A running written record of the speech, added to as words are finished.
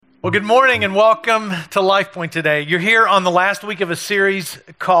Well, good morning and welcome to LifePoint today. You're here on the last week of a series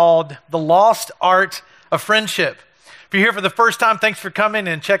called The Lost Art of Friendship. If you're here for the first time, thanks for coming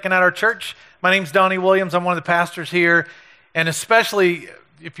and checking out our church. My name's Donnie Williams. I'm one of the pastors here. And especially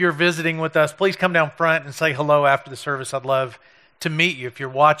if you're visiting with us, please come down front and say hello after the service. I'd love to meet you. If you're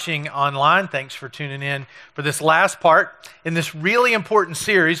watching online, thanks for tuning in for this last part in this really important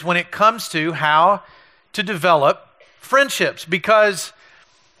series when it comes to how to develop friendships. Because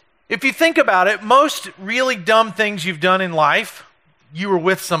if you think about it, most really dumb things you've done in life, you were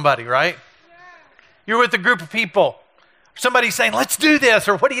with somebody, right? You're with a group of people. Somebody saying, let's do this,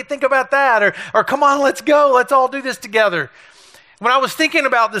 or what do you think about that? Or come on, let's go, let's all do this together. When I was thinking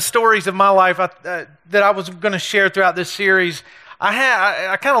about the stories of my life that I was going to share throughout this series,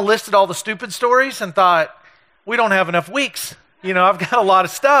 I kind of listed all the stupid stories and thought, we don't have enough weeks. You know, I've got a lot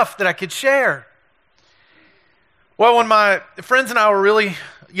of stuff that I could share. Well, when my friends and I were really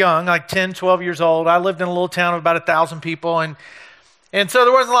young, like 10, 12 years old, I lived in a little town of about 1,000 people, and so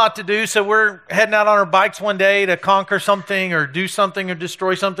there wasn't a lot to do, so we're heading out on our bikes one day to conquer something or do something or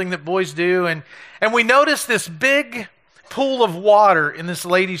destroy something that boys do, and we noticed this big pool of water in this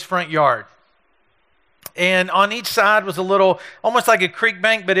lady's front yard. And on each side was a little, almost like a creek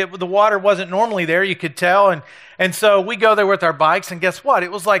bank, but the water wasn't normally there, you could tell. And so we go there with our bikes, and guess what?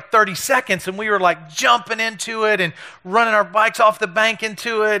 It was like 30 seconds, and we were like jumping into it and running our bikes off the bank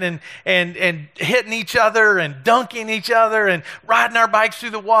into it and hitting each other and dunking each other and riding our bikes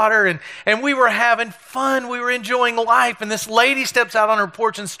through the water. And we were having fun. We were enjoying life. And this lady steps out on her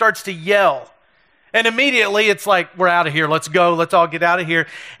porch and starts to yell. And immediately it's like, we're out of here. Let's go. Let's all get out of here.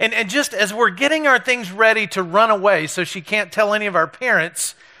 And just as we're getting our things ready to run away so she can't tell any of our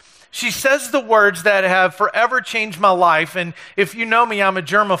parents, she says the words that have forever changed my life. And if you know me, I'm a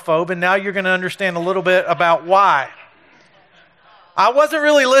germaphobe, and now you're going to understand a little bit about why. I wasn't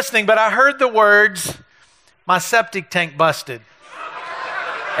really listening, but I heard the words, my septic tank busted.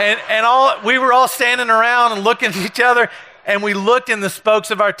 And we were all standing around and looking at each other. And we looked in the spokes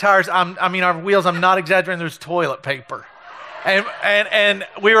of our tires. Our wheels, I'm not exaggerating, there's toilet paper. And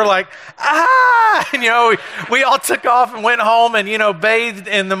we were like, ah! And, we all took off and went home and, bathed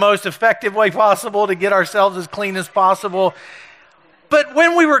in the most effective way possible to get ourselves as clean as possible. But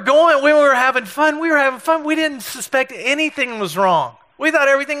when we were having fun. We didn't suspect anything was wrong. We thought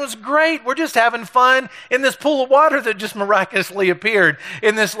everything was great. We're just having fun in this pool of water that just miraculously appeared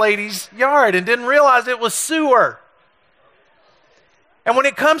in this lady's yard and didn't realize it was sewer. And when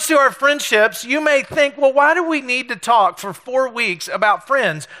it comes to our friendships, you may think, well, why do we need to talk for 4 weeks about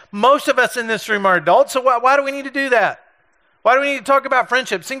friends? Most of us in this room are adults, so why do we need to do that? Why do we need to talk about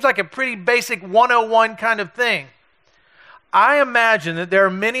friendship? Seems like a pretty basic 101 kind of thing. I imagine that there are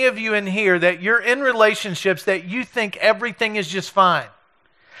many of you in here that you're in relationships that you think everything is just fine.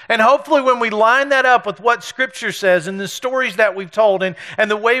 And hopefully when we line that up with what Scripture says and the stories that we've told and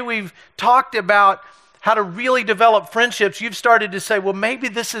the way we've talked about how to really develop friendships, you've started to say, well, maybe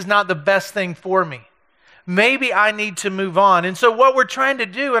this is not the best thing for me. Maybe I need to move on. And so what we're trying to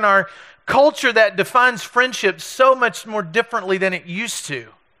do in our culture that defines friendship so much more differently than it used to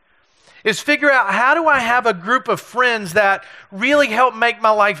is figure out, how do I have a group of friends that really help make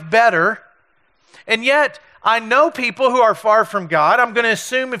my life better? And yet, I know people who are far from God. I'm going to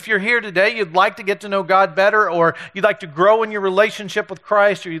assume if you're here today, you'd like to get to know God better, or you'd like to grow in your relationship with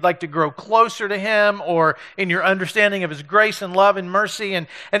Christ, or you'd like to grow closer to Him, or in your understanding of His grace and love and mercy. And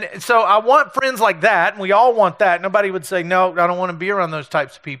so I want friends like that, and we all want that. Nobody would say, no, I don't want to be around those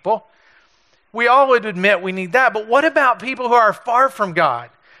types of people. We all would admit we need that. But what about people who are far from God,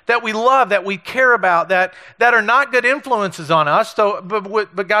 that we love, that we care about, that are not good influences on us,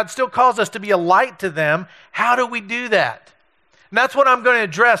 but God still calls us to be a light to them? How do we do that? And that's what I'm going to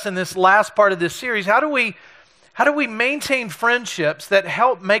address in this last part of this series. How do we maintain friendships that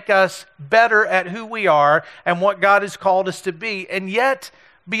help make us better at who we are and what God has called us to be, and yet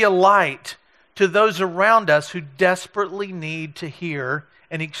be a light to those around us who desperately need to hear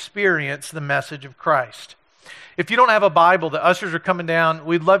and experience the message of Christ? If you don't have a Bible, the ushers are coming down.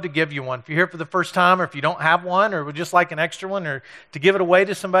 We'd love to give you one. If you're here for the first time, or if you don't have one, or would just like an extra one, or to give it away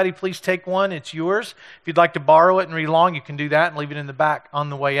to somebody, please take one. It's yours. If you'd like to borrow it and read along, you can do that and leave it in the back on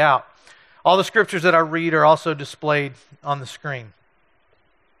the way out. All the scriptures that I read are also displayed on the screen.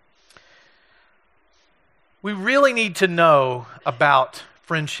 We really need to know about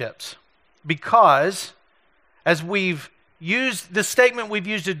friendships because, as we've used, the statement we've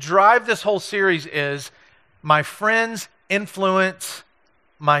used to drive this whole series is, my friends influence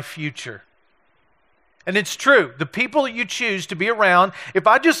my future. And it's true. The people that you choose to be around, if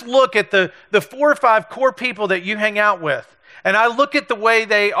I just look at the 4 or 5 core people that you hang out with, and I look at the way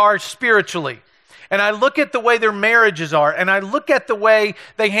they are spiritually, and I look at the way their marriages are, and I look at the way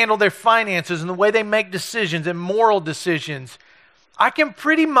they handle their finances and the way they make decisions and moral decisions, I can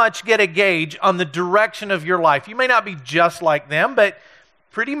pretty much get a gauge on the direction of your life. You may not be just like them, but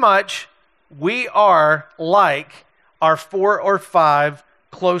pretty much we are like our 4 or 5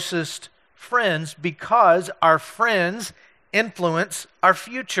 closest friends because our friends influence our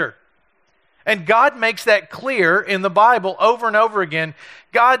future. And God makes that clear in the Bible over and over again.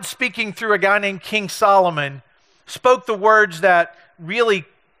 God, speaking through a guy named King Solomon, spoke the words that really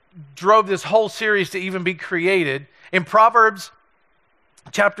drove this whole series to even be created. In Proverbs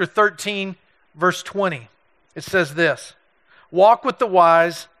chapter 13, verse 20, it says this: "Walk with the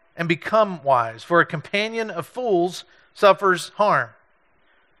wise and become wise, for a companion of fools suffers harm."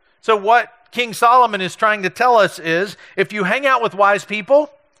 So what King Solomon is trying to tell us is, if you hang out with wise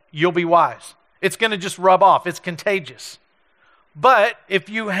people, you'll be wise. It's going to just rub off. It's contagious. But if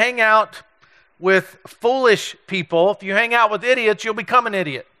you hang out with foolish people, if you hang out with idiots, you'll become an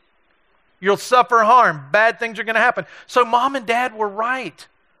idiot. You'll suffer harm. Bad things are going to happen. So mom and dad were right.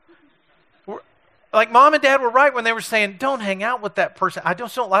 Mom and dad were right when they were saying, don't hang out with that person. I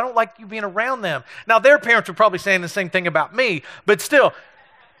don't like you being around them. Now, their parents were probably saying the same thing about me, but still,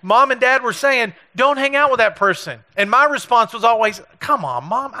 mom and dad were saying, don't hang out with that person. And my response was always, come on,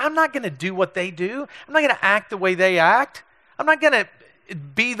 Mom, I'm not going to do what they do. I'm not going to act the way they act. I'm not going to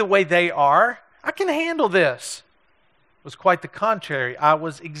be the way they are. I can handle this. It was quite the contrary. I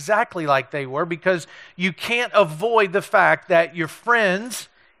was exactly like they were, because you can't avoid the fact that your friends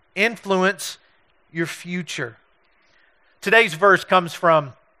influence your future. Today's verse comes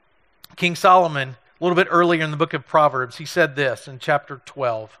from King Solomon a little bit earlier in the book of Proverbs. He said this in chapter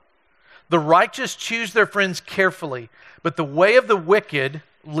 12: "The righteous choose their friends carefully, but the way of the wicked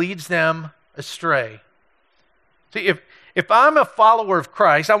leads them astray." See, if I'm a follower of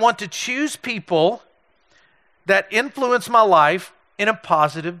Christ, I want to choose people that influence my life in a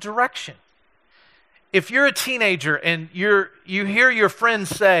positive direction. If you're a teenager and you hear your friends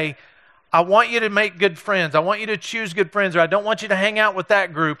say, I want you to make good friends, I want you to choose good friends, or I don't want you to hang out with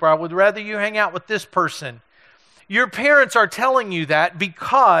that group, or I would rather you hang out with this person. Your parents are telling you that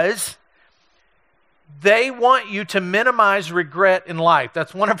because they want you to minimize regret in life.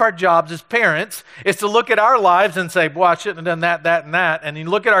 That's one of our jobs as parents, is to look at our lives and say, boy, I shouldn't have done that, that, and that. And you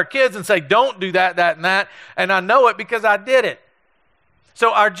look at our kids and say, don't do that, that, and that. And I know it because I did it.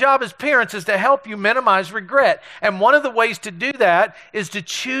 So our job as parents is to help you minimize regret. And one of the ways to do that is to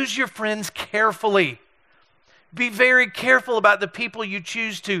choose your friends carefully. Be very careful about the people you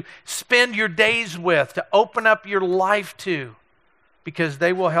choose to spend your days with, to open up your life to, because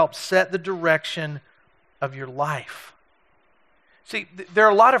they will help set the direction of your life. See, there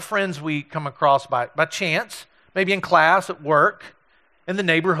are a lot of friends we come across by chance, maybe in class, at work, in the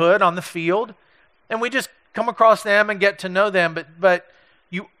neighborhood, on the field, and we just come across them and get to know them, but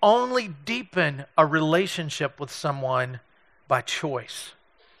you only deepen a relationship with someone by choice.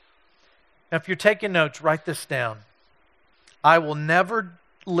 Now, if you're taking notes, write this down. I will never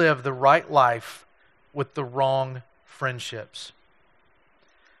live the right life with the wrong friendships.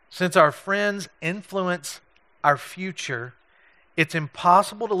 Since our friends influence our future, it's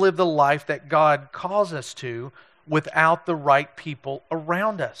impossible to live the life that God calls us to without the right people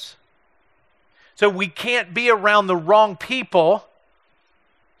around us. So we can't be around the wrong people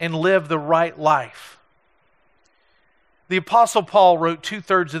and live the right life. The Apostle Paul wrote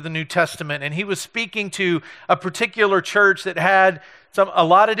 2/3 of the New Testament, and he was speaking to a particular church that had a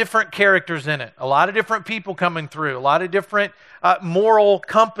lot of different characters in it, a lot of different people coming through, a lot of different moral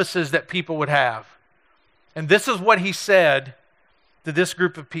compasses that people would have. And this is what he said to this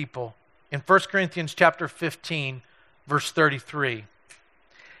group of people in 1 Corinthians chapter 15, verse 33.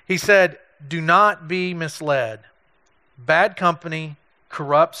 He said, "Do not be misled. Bad company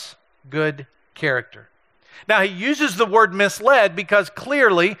corrupts good character." Now, he uses the word misled because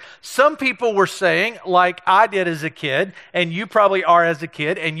clearly some people were saying, like I did as a kid, and you probably are as a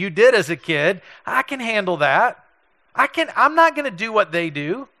kid, and you did as a kid, I can handle that. I'm not going to do what they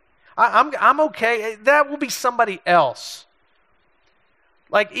do. I'm okay. That will be somebody else.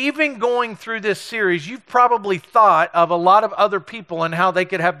 Like, even going through this series, you've probably thought of a lot of other people and how they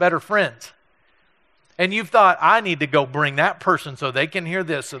could have better friends. And you've thought, I need to go bring that person so they can hear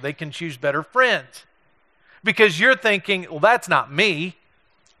this, so they can choose better friends. Because you're thinking, well, that's not me.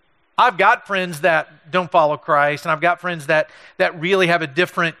 I've got friends that don't follow Christ, and I've got friends that really have a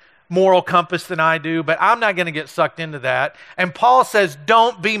different moral compass than I do, but I'm not going to get sucked into that. And Paul says,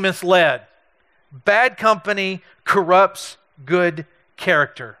 don't be misled. Bad company corrupts good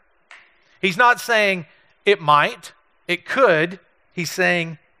character. He's not saying it might. It could. He's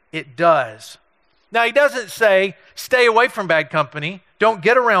saying it does. Now, he doesn't say, stay away from bad company. Don't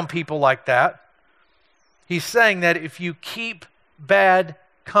get around people like that. He's saying that if you keep bad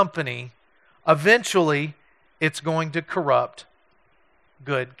company, eventually it's going to corrupt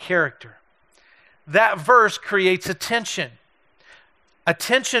good character. That verse creates a tension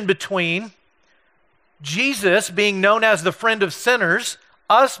between Jesus being known as the friend of sinners,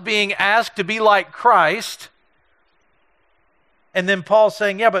 us being asked to be like Christ, and then Paul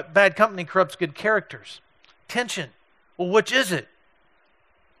saying, yeah, but bad company corrupts good characters. Tension. Well, which is it?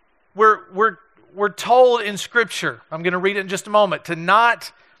 We're told in Scripture, I'm going to read it in just a moment, to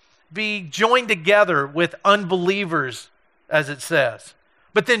not be joined together with unbelievers, as it says.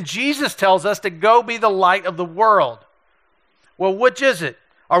 But then Jesus tells us to go be the light of the world. Well, which is it?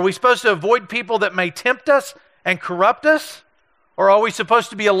 Are we supposed to avoid people that may tempt us and corrupt us? Or are we supposed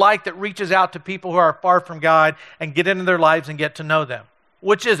to be a light that reaches out to people who are far from God and get into their lives and get to know them?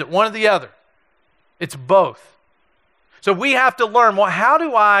 Which is it? One or the other? It's both. So we have to learn, well, how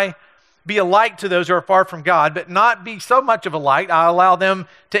do I be a light to those who are far from God, but not be so much of a light, I allow them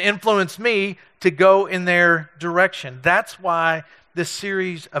to influence me to go in their direction. That's why this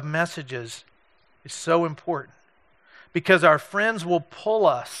series of messages is so important, because our friends will pull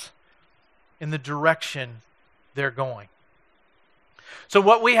us in the direction they're going. So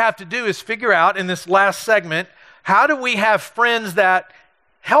what we have to do is figure out in this last segment, how do we have friends that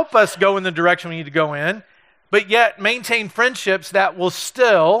help us go in the direction we need to go in, but yet maintain friendships that will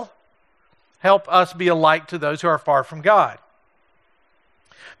still help us be a light to those who are far from God.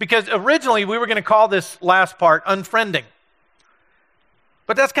 Because originally we were going to call this last part unfriending.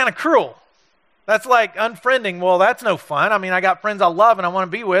 But that's kind of cruel. That's like unfriending. Well, that's no fun. I mean, I got friends I love and I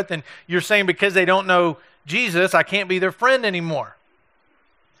want to be with, and you're saying because they don't know Jesus, I can't be their friend anymore.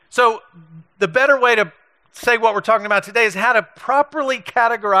 So the better way to say what we're talking about today is how to properly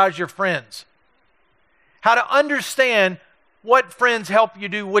categorize your friends. How to understand what friends help you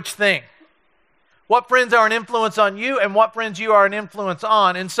do which thing. What friends are an influence on you and what friends you are an influence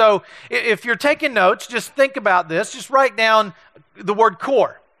on. And so if you're taking notes, just think about this. Just write down the word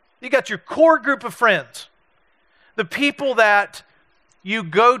core. You got your core group of friends. The people that you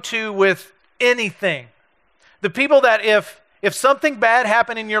go to with anything. The people that if something bad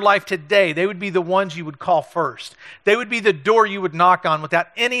happened in your life today, they would be the ones you would call first. They would be the door you would knock on without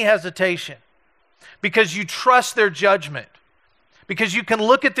any hesitation, because you trust their judgment, because you can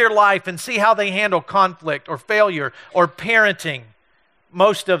look at their life and see how they handle conflict or failure or parenting,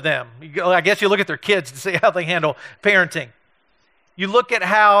 most of them. I guess you look at their kids to see how they handle parenting. You look at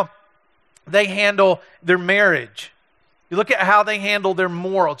how they handle their marriage. You look at how they handle their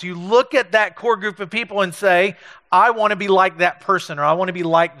morals. You look at that core group of people and say, I want to be like that person, or I want to be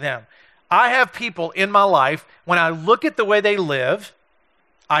like them. I have people in my life, when I look at the way they live,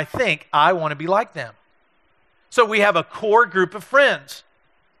 I think I want to be like them. So we have a core group of friends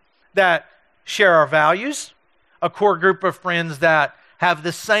that share our values, a core group of friends that have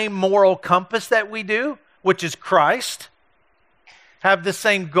the same moral compass that we do, which is Christ, have the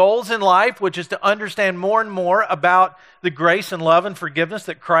same goals in life, which is to understand more and more about the grace and love and forgiveness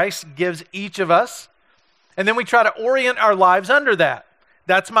that Christ gives each of us. And then we try to orient our lives under that.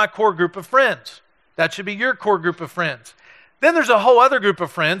 That's my core group of friends. That should be your core group of friends. Then there's a whole other group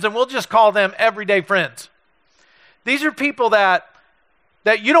of friends, and we'll just call them everyday friends. These are people that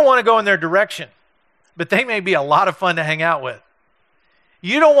you don't want to go in their direction, but they may be a lot of fun to hang out with.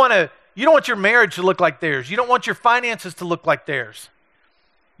 You don't want your marriage to look like theirs. You don't want your finances to look like theirs.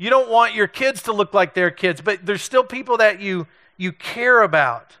 You don't want your kids to look like their kids, but there's still people that you care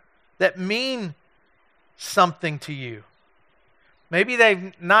about that mean something to you. Maybe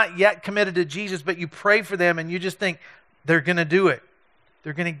they've not yet committed to Jesus, but you pray for them and you just think they're going to do it.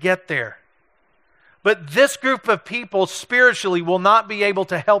 They're going to get there. But this group of people spiritually will not be able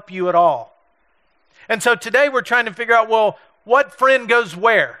to help you at all. And so today we're trying to figure out, well, what friend goes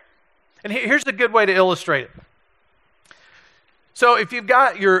where? And here's a good way to illustrate it. So if you've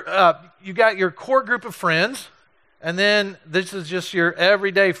got your core group of friends, and then this is just your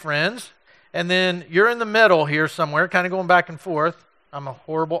everyday friends, and then you're in the middle here somewhere, kind of going back and forth. I'm a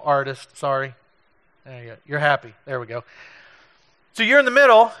horrible artist, sorry. There you go. You're happy. There we go. So you're in the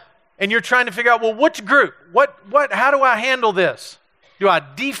middle, and you're trying to figure out, well, which group? How do I handle this? Do I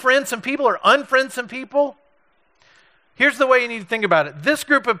defriend some people or unfriend some people? Here's the way you need to think about it. This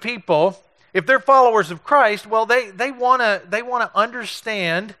group of people, if they're followers of Christ, well, they want to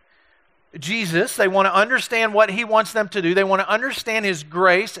understand Jesus. They want to understand what he wants them to do. They want to understand his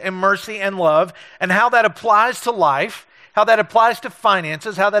grace and mercy and love and how that applies to life, how that applies to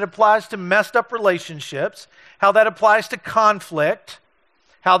finances, how that applies to messed up relationships, how that applies to conflict,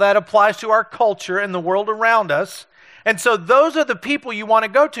 how that applies to our culture and the world around us. And so those are the people you want to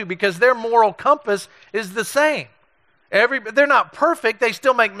go to because their moral compass is the same. They're not perfect, they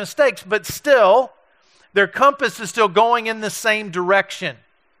still make mistakes, but still, their compass is still going in the same direction.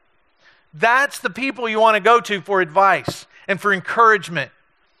 That's the people you want to go to for advice and for encouragement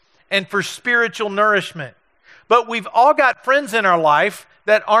and for spiritual nourishment. But we've all got friends in our life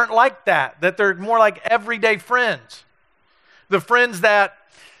that aren't like that they're more like everyday friends. The friends that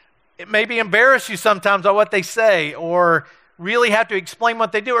maybe embarrass you sometimes on what they say or really have to explain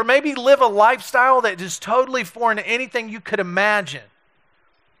what they do, or maybe live a lifestyle that is totally foreign to anything you could imagine.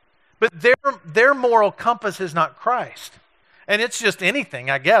 But their moral compass is not Christ. And it's just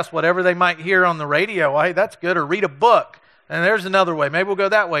anything, I guess, whatever they might hear on the radio. Well, hey, that's good. Or read a book. And there's another way. Maybe we'll go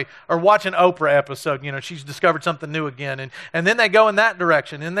that way. Or watch an Oprah episode. She's discovered something new again. And then they go in that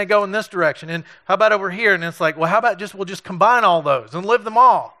direction. And they go in this direction. And how about over here? And it's like, well, how about we'll just combine all those and live them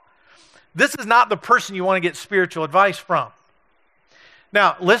all. This is not the person you want to get spiritual advice from.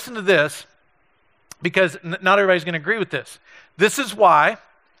 Now, listen to this, because not everybody's going to agree with this. This is why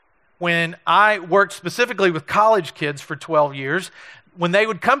when I worked specifically with college kids for 12 years, when they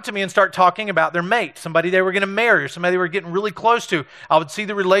would come to me and start talking about their mate, somebody they were going to marry or somebody they were getting really close to, I would see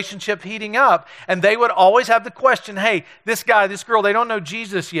the relationship heating up, and they would always have the question, hey, this guy, this girl, they don't know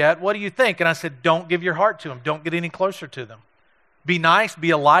Jesus yet. What do you think? And I said, don't give your heart to them. Don't get any closer to them. Be nice,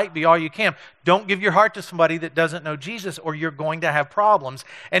 be a light, be all you can. Don't give your heart to somebody that doesn't know Jesus, or you're going to have problems.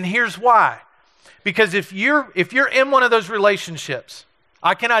 And here's why. Because if you're in one of those relationships,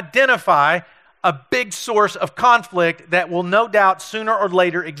 I can identify a big source of conflict that will no doubt sooner or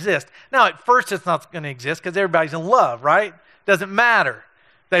later exist. Now, at first it's not going to exist because everybody's in love, right? Doesn't matter.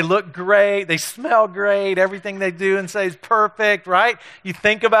 They look great, they smell great, everything they do and say is perfect, right? You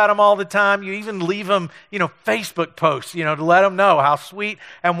think about them all the time. You even leave them, Facebook posts, to let them know how sweet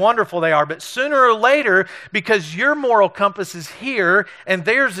and wonderful they are. But sooner or later, because your moral compass is here and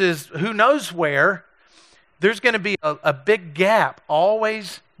theirs is who knows where, there's going to be a big gap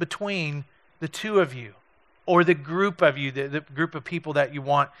always between the two of you or the group of you, the group of people that you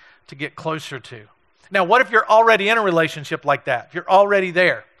want to get closer to. Now, what if you're already in a relationship like that? If you're already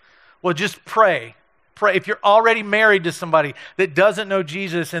there, well, just pray. Pray. If you're already married to somebody that doesn't know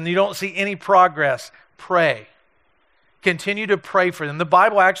Jesus and you don't see any progress, pray. Continue to pray for them. The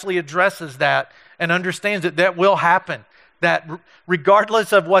Bible actually addresses that and understands that will happen. That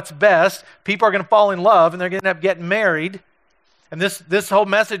regardless of what's best, people are going to fall in love and they're going to end up getting married. And this whole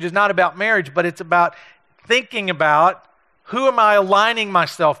message is not about marriage, but it's about thinking about, who am I aligning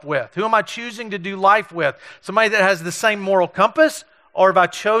myself with? Who am I choosing to do life with? Somebody that has the same moral compass, or have I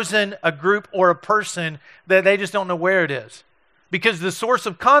chosen a group or a person that they just don't know where it is? Because the source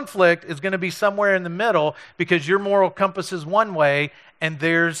of conflict is going to be somewhere in the middle, because your moral compass is one way and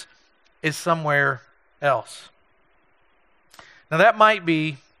theirs is somewhere else. Now that might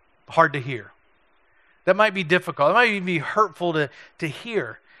be hard to hear. That might be difficult. It might even be hurtful to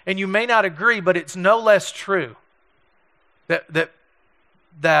hear. And you may not agree, but it's no less true. That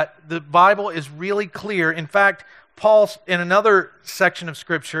the Bible is really clear. In fact, Paul, in another section of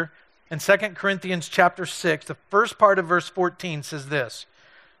Scripture, in 2 Corinthians chapter 6, the first part of verse 14 says this: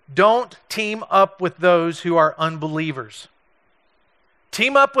 don't team up with those who are unbelievers.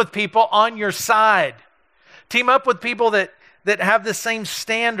 Team up with people on your side. Team up with people that have the same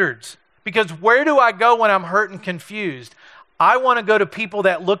standards. Because where do I go when I'm hurt and confused? I want to go to people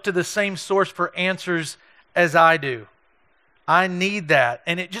that look to the same source for answers as I do. I need that.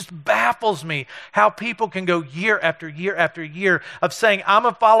 And it just baffles me how people can go year after year after year of saying, I'm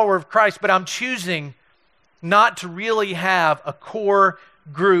a follower of Christ, but I'm choosing not to really have a core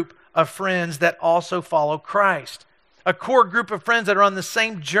group of friends that also follow Christ. A core group of friends that are on the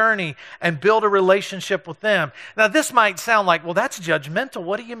same journey and build a relationship with them. Now, this might sound like, well, that's judgmental.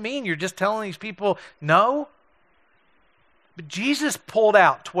 What do you mean? You're just telling these people no? But Jesus pulled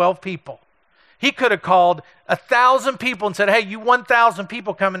out 12 people. He could have called 1,000 people and said, hey, you 1,000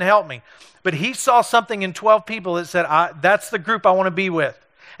 people come and help me. But he saw something in 12 people that said, that's the group I want to be with.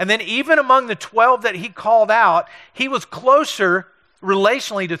 And then even among the 12 that he called out, he was closer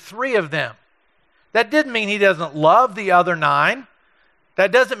relationally to 3 of them. That didn't mean he doesn't love the other 9.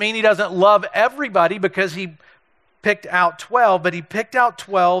 That doesn't mean he doesn't love everybody because he picked out 12, but he picked out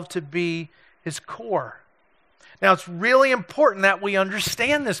 12 to be his core. Now, it's really important that we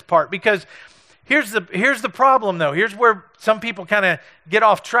understand this part, because here's the problem, though. Here's where some people kind of get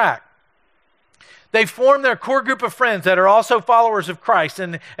off track. They form their core group of friends that are also followers of Christ,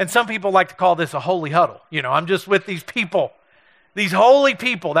 and some people like to call this a holy huddle. I'm just with these people. These holy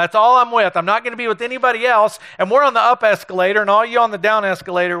people, that's all I'm with. I'm not going to be with anybody else. And we're on the up escalator, and all you on the down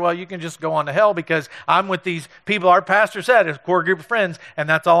escalator, well, you can just go on to hell because I'm with these people. Our pastor said, a core group of friends, and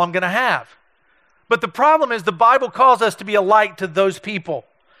that's all I'm going to have. But the problem is the Bible calls us to be a light to those people.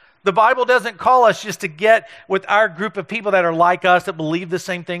 The Bible doesn't call us just to get with our group of people that are like us, that believe the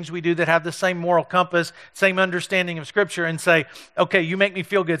same things we do, that have the same moral compass, same understanding of Scripture, and say, okay, you make me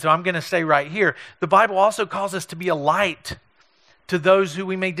feel good, so I'm going to stay right here. The Bible also calls us to be a light to those who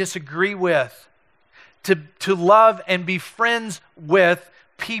we may disagree with, to love and be friends with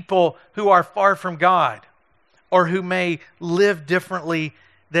people who are far from God or who may live differently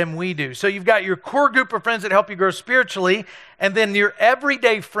than we do. So you've got your core group of friends that help you grow spiritually, and then your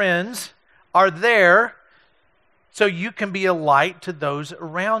everyday friends are there so you can be a light to those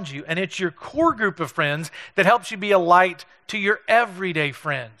around you. And it's your core group of friends that helps you be a light to your everyday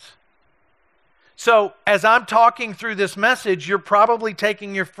friends. So as I'm talking through this message, you're probably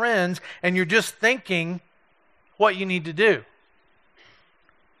taking your friends and you're just thinking what you need to do.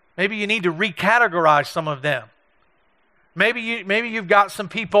 Maybe you need to recategorize some of them. Maybe you've got some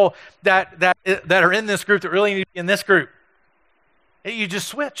people that are in this group that really need to be in this group. You just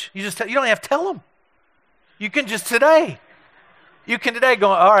switch. You don't have to tell them. You can just today go,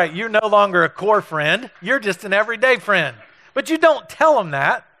 all right, you're no longer a core friend. You're just an everyday friend. But you don't tell them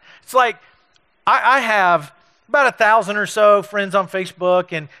that. It's like, I have about 1,000 or so friends on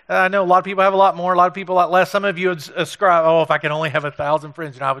Facebook, and I know a lot of people have a lot more, a lot of people a lot less. Some of you would ascribe, if I could only have 1,000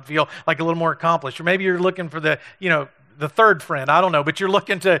 friends, I would feel like a little more accomplished. Or maybe you're looking for the third friend, I don't know, but you're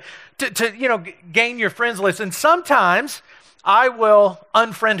looking to gain your friends list. And sometimes I will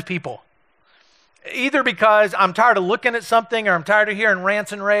unfriend people, either because I'm tired of looking at something or I'm tired of hearing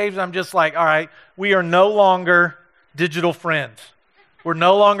rants and raves. I'm just like, all right, we are no longer digital friends. We're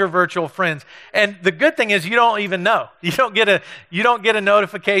no longer virtual friends. And the good thing is you don't even know. You don't get a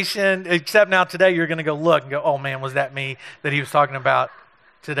notification, except now today you're going to go look and go, oh man, was that me that he was talking about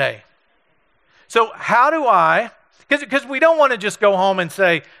today? So how do I, because we don't want to just go home and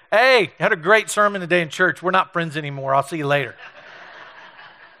say, hey, had a great sermon today in church. We're not friends anymore. I'll see you later.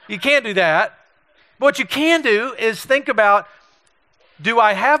 You can't do that. But what you can do is think about, do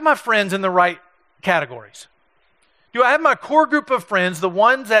I have my friends in the right categories? Do I have my core group of friends, the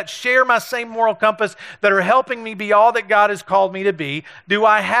ones that share my same moral compass, that are helping me be all that God has called me to be? Do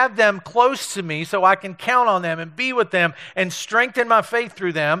I have them close to me so I can count on them and be with them and strengthen my faith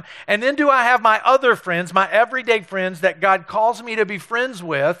through them? And then do I have my other friends, my everyday friends that God calls me to be friends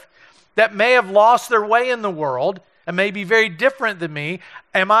with, that may have lost their way in the world and may be very different than me?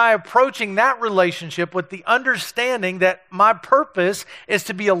 Am I approaching that relationship with the understanding that my purpose is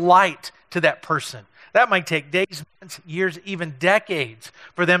to be a light to that person? That might take days, months, years, even decades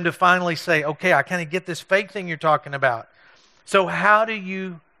for them to finally say, okay, I kind of get this faith thing you're talking about. So how do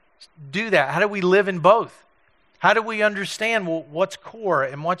you do that? How do we live in both? How do we understand what's core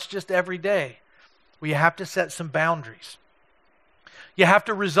and what's just everyday? Well, you have to set some boundaries. You have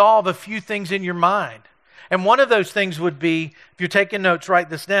to resolve a few things in your mind. And one of those things would be, if you're taking notes, write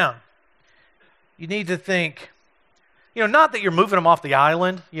this down. You need to think, not that you're moving them off the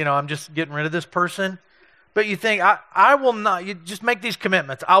island, I'm just getting rid of this person, but you think, I will not, you just make these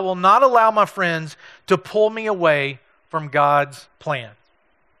commitments. I will not allow my friends to pull me away from God's plan.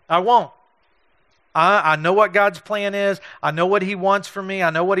 I won't. I know what God's plan is. I know what He wants for me.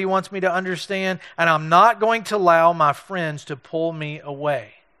 I know what He wants me to understand, and I'm not going to allow my friends to pull me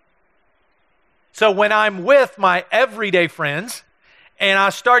away. So when I'm with my everyday friends, and I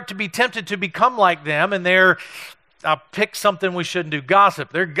start to be tempted to become like them, and I'll pick something we shouldn't do.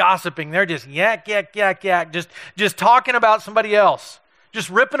 Gossip. They're gossiping. They're just yak, just talking about somebody else, just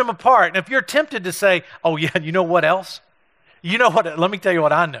ripping them apart. And if you're tempted to say, oh yeah, you know what else? Let me tell you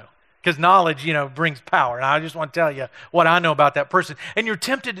what I know. Because knowledge, brings power. And I just want to tell you what I know about that person. And you're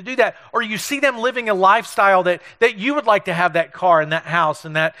tempted to do that. Or you see them living a lifestyle that you would like to have, that car and that house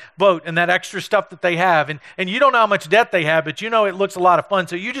and that boat and that extra stuff that they have. And you don't know how much debt they have, but it looks a lot of fun.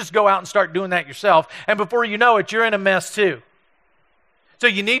 So you just go out and start doing that yourself. And before you know it, you're in a mess too. So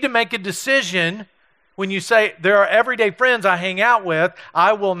you need to make a decision when you say, there are everyday friends I hang out with.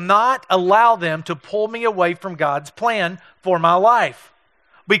 I will not allow them to pull me away from God's plan for my life.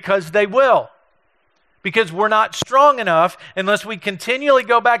 Because they will. Because we're not strong enough unless we continually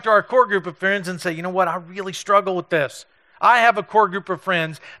go back to our core group of friends and say, you know what, I really struggle with this. I have a core group of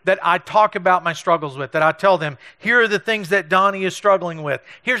friends that I talk about my struggles with, that I tell them, here are the things that Donnie is struggling with.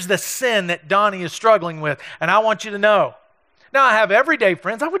 Here's the sin that Donnie is struggling with, and I want you to know. Now, I have everyday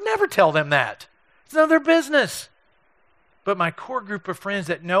friends. I would never tell them that. It's none of their business. But my core group of friends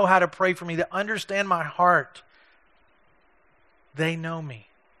that know how to pray for me, that understand my heart, They know me.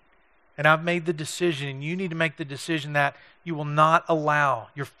 And I've made the decision, and you need to make the decision that you will not allow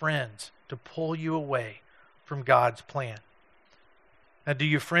your friends to pull you away from God's plan. Now, do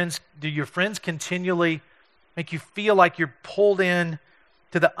your friends continually make you feel like you're pulled in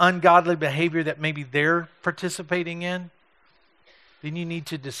to the ungodly behavior that maybe they're participating in? Then you need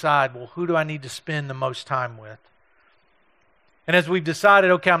to decide, well, who do I need to spend the most time with? And as we've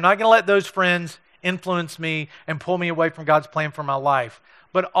decided, okay, I'm not going to let those friends influence me and pull me away from God's plan for my life.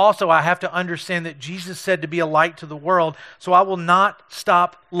 But also I have to understand that Jesus said to be a light to the world, so I will not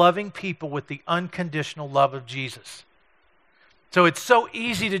stop loving people with the unconditional love of Jesus. So it's so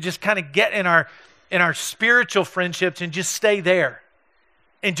easy to just kind of get in our spiritual friendships and just stay there.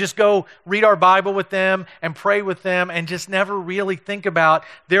 And just go read our Bible with them and pray with them and just never really think about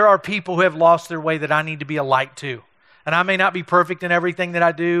there are people who have lost their way that I need to be a light to. And I may not be perfect in everything that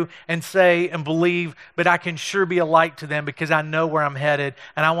I do and say and believe, but I can sure be a light to them because I know where I'm headed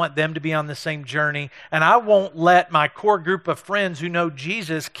and I want them to be on the same journey. And I won't let my core group of friends who know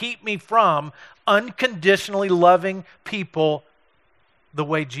Jesus keep me from unconditionally loving people the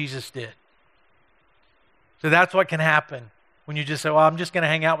way Jesus did. So that's what can happen when you just say, well, I'm just going to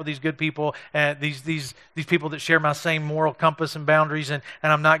hang out with these good people and these people that share my same moral compass and boundaries, and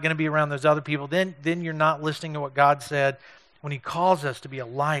I'm not going to be around those other people. Then you're not listening to what God said when He calls us to be a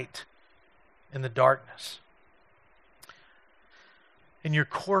light in the darkness. And your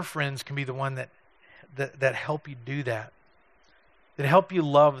core friends can be the one that help you do that help you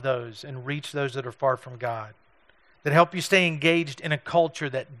love those and reach those that are far from God, that help you stay engaged in a culture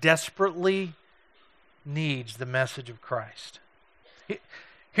that desperately needs the message of Christ.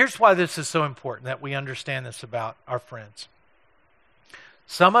 Here's why this is so important that we understand this about our friends.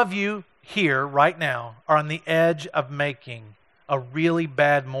 Some of you here right now are on the edge of making a really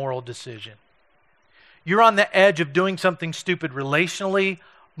bad moral decision. You're on the edge of doing something stupid relationally,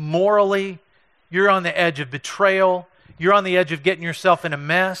 morally. You're on the edge of betrayal. You're on the edge of getting yourself in a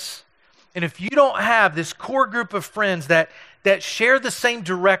mess. And if you don't have this core group of friends that share the same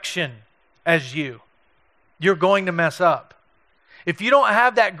direction as you, you're going to mess up. If you don't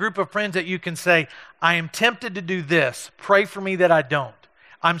have that group of friends that you can say, I am tempted to do this, pray for me that I don't.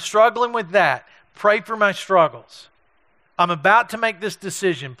 I'm struggling with that, pray for my struggles. I'm about to make this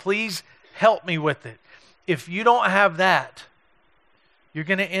decision, please help me with it. If you don't have that, you're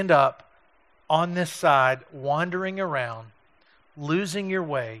going to end up on this side, wandering around, losing your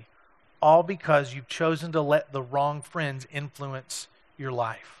way, all because you've chosen to let the wrong friends influence your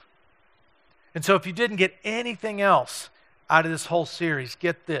life. And so if you didn't get anything else out of this whole series,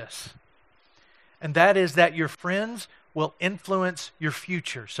 get this. And that is that your friends will influence your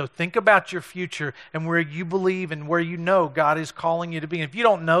future. So think about your future and where you believe and where you know God is calling you to be. And if you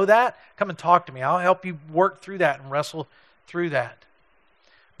don't know that, come and talk to me. I'll help you work through that and wrestle through that.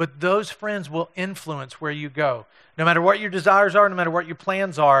 But those friends will influence where you go. No matter what your desires are, no matter what your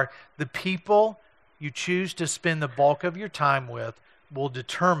plans are, the people you choose to spend the bulk of your time with will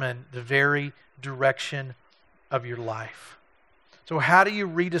determine the very direction of your life. So how do you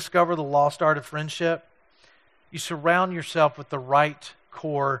rediscover the lost art of friendship? You surround yourself with the right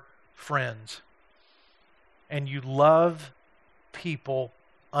core friends. And you love people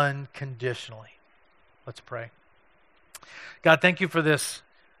unconditionally. Let's pray. God, thank you for this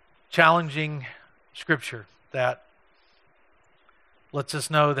challenging scripture that lets us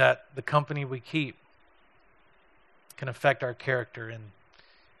know that the company we keep can affect our character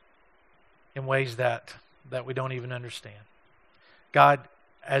in ways that we don't even understand. God,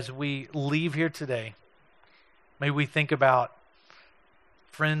 as we leave here today, may we think about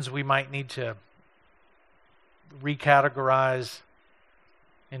friends we might need to recategorize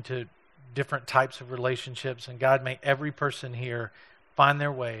into different types of relationships. And God, may every person here find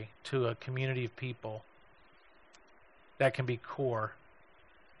their way to a community of people that can be core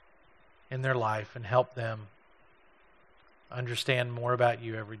in their life and help them understand more about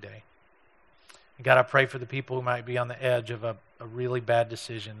you every day. And God, I pray for the people who might be on the edge of a really bad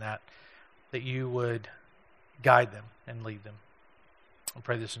decision, that you would guide them and lead them. I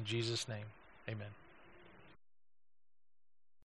pray this in Jesus' name. Amen.